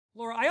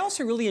Laura, I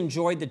also really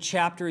enjoyed the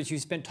chapters you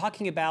spent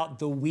talking about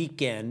the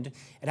weekend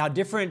and how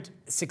different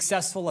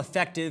successful,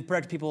 effective,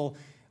 productive people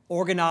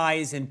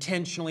organize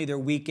intentionally their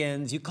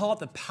weekends. You call it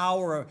the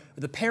power, or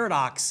the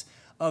paradox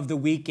of the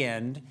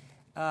weekend.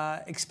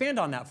 Expand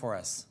on that for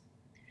us.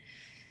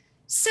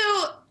 So,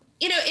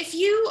 if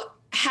you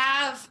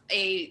have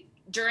a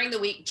during the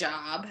week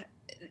job,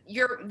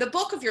 the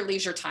bulk of your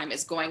leisure time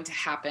is going to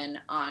happen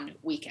on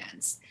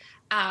weekends.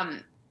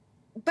 Um,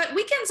 but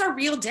weekends are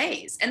real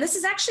days, and this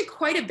is actually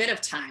quite a bit of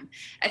time.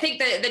 I think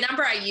the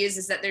number I use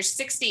is that there's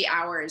 60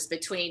 hours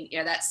between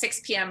that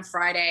 6 p.m.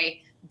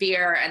 Friday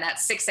beer and that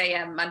 6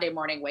 a.m. Monday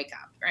morning wake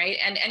up, right?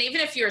 And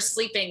even if you're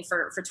sleeping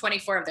for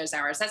 24 of those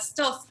hours, that's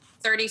still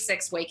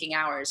 36 waking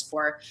hours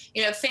for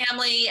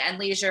family and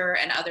leisure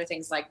and other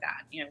things like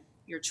that.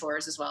 Your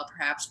chores as well,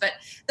 perhaps. But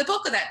the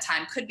bulk of that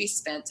time could be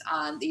spent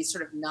on these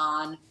sort of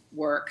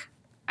non-work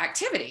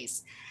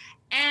activities.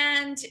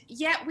 And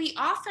yet we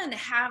often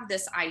have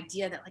this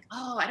idea that, like,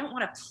 oh, I don't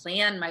want to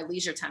plan my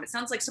leisure time. It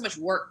sounds like so much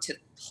work to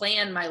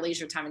plan my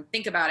leisure time and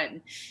think about it,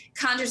 and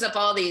conjures up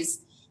all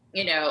these,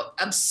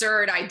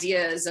 absurd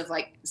ideas of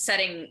like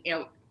setting,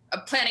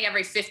 planning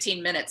every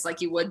 15 minutes like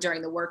you would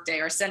during the workday,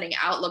 or sending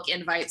Outlook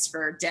invites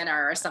for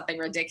dinner or something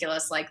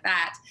ridiculous like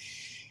that.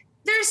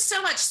 There's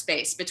so much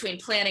space between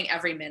planning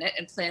every minute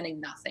and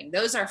planning nothing.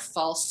 Those are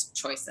false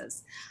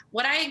choices.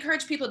 What I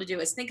encourage people to do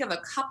is think of a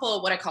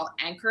couple, what I call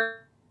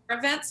anchor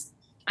events,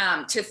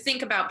 to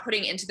think about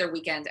putting into their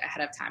weekend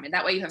ahead of time. And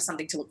that way you have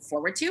something to look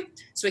forward to,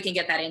 so we can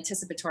get that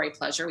anticipatory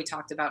pleasure we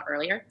talked about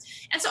earlier.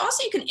 And so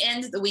also you can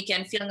end the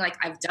weekend feeling like,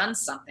 I've done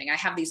something. I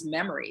have these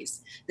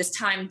memories. This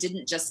time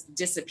didn't just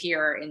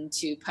disappear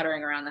into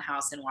puttering around the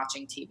house and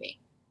watching TV.